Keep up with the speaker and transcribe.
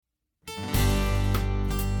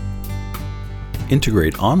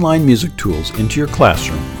Integrate online music tools into your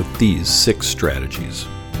classroom with these 6 strategies.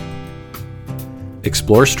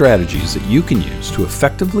 Explore strategies that you can use to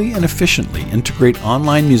effectively and efficiently integrate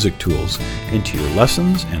online music tools into your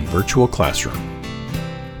lessons and virtual classroom.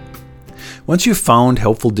 Once you've found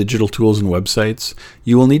helpful digital tools and websites,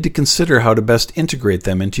 you will need to consider how to best integrate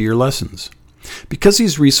them into your lessons. Because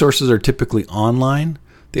these resources are typically online,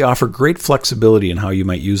 they offer great flexibility in how you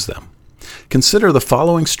might use them. Consider the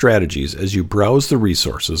following strategies as you browse the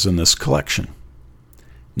resources in this collection.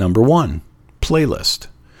 Number 1, playlist.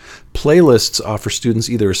 Playlists offer students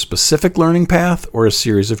either a specific learning path or a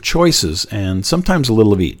series of choices, and sometimes a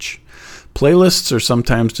little of each. Playlists are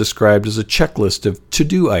sometimes described as a checklist of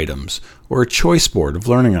to-do items or a choice board of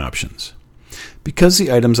learning options. Because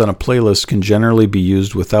the items on a playlist can generally be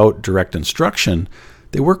used without direct instruction,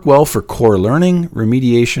 they work well for core learning,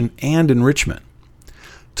 remediation, and enrichment.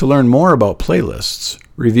 To learn more about playlists,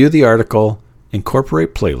 review the article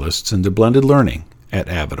Incorporate Playlists into Blended Learning at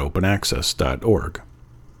avidopenaccess.org.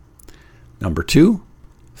 Number 2,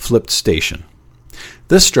 flipped station.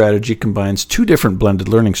 This strategy combines 2 different blended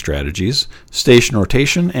learning strategies, station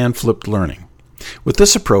rotation and flipped learning. With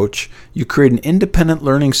this approach, you create an independent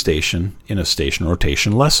learning station in a station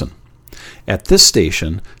rotation lesson. At this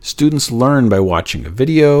station, students learn by watching a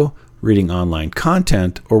video, reading online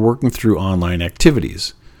content, or working through online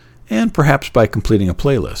activities, and perhaps by completing a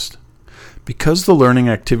playlist. Because the learning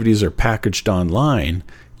activities are packaged online,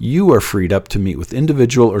 you are freed up to meet with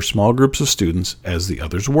individual or small groups of students as the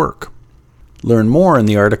others work. Learn more in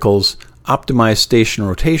the articles Optimize Station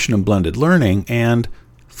Rotation and Blended Learning and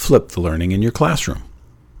Flip the Learning in Your Classroom.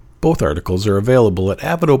 Both articles are available at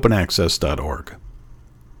avidopenaccess.org.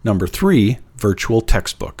 Number 3, virtual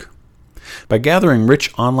textbook. By gathering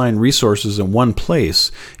rich online resources in one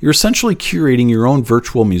place, you're essentially curating your own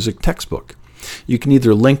virtual music textbook. You can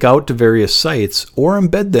either link out to various sites or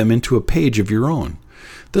embed them into a page of your own.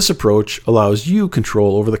 This approach allows you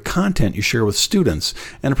control over the content you share with students,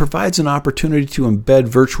 and it provides an opportunity to embed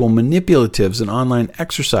virtual manipulatives and online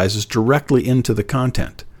exercises directly into the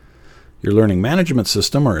content. Your learning management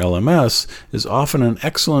system, or LMS, is often an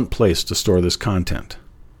excellent place to store this content.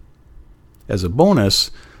 As a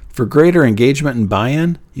bonus, for greater engagement and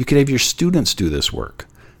buy-in, you can have your students do this work.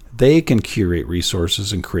 They can curate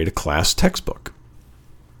resources and create a class textbook.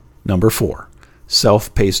 Number 4,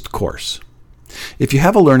 self-paced course. If you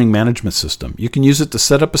have a learning management system, you can use it to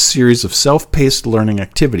set up a series of self-paced learning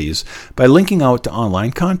activities by linking out to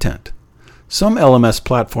online content. Some LMS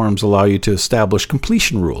platforms allow you to establish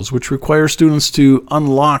completion rules, which require students to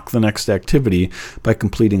unlock the next activity by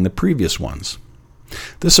completing the previous ones.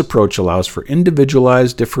 This approach allows for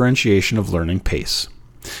individualized differentiation of learning pace.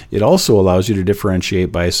 It also allows you to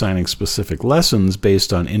differentiate by assigning specific lessons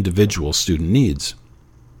based on individual student needs.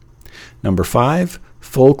 Number 5,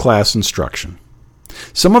 full class instruction.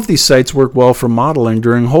 Some of these sites work well for modeling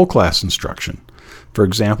during whole class instruction. For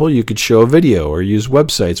example, you could show a video or use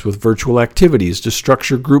websites with virtual activities to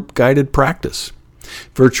structure group-guided practice.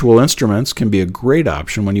 Virtual instruments can be a great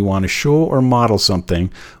option when you want to show or model something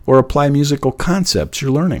or apply musical concepts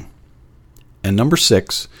you're learning. And number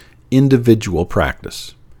 6, individual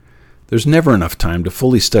practice. There's never enough time to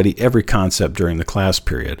fully study every concept during the class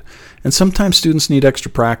period, and sometimes students need extra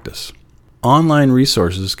practice. Online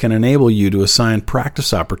resources can enable you to assign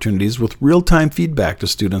practice opportunities with real-time feedback to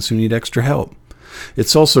students who need extra help.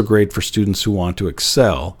 It's also great for students who want to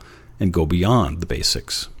excel and go beyond the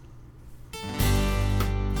basics.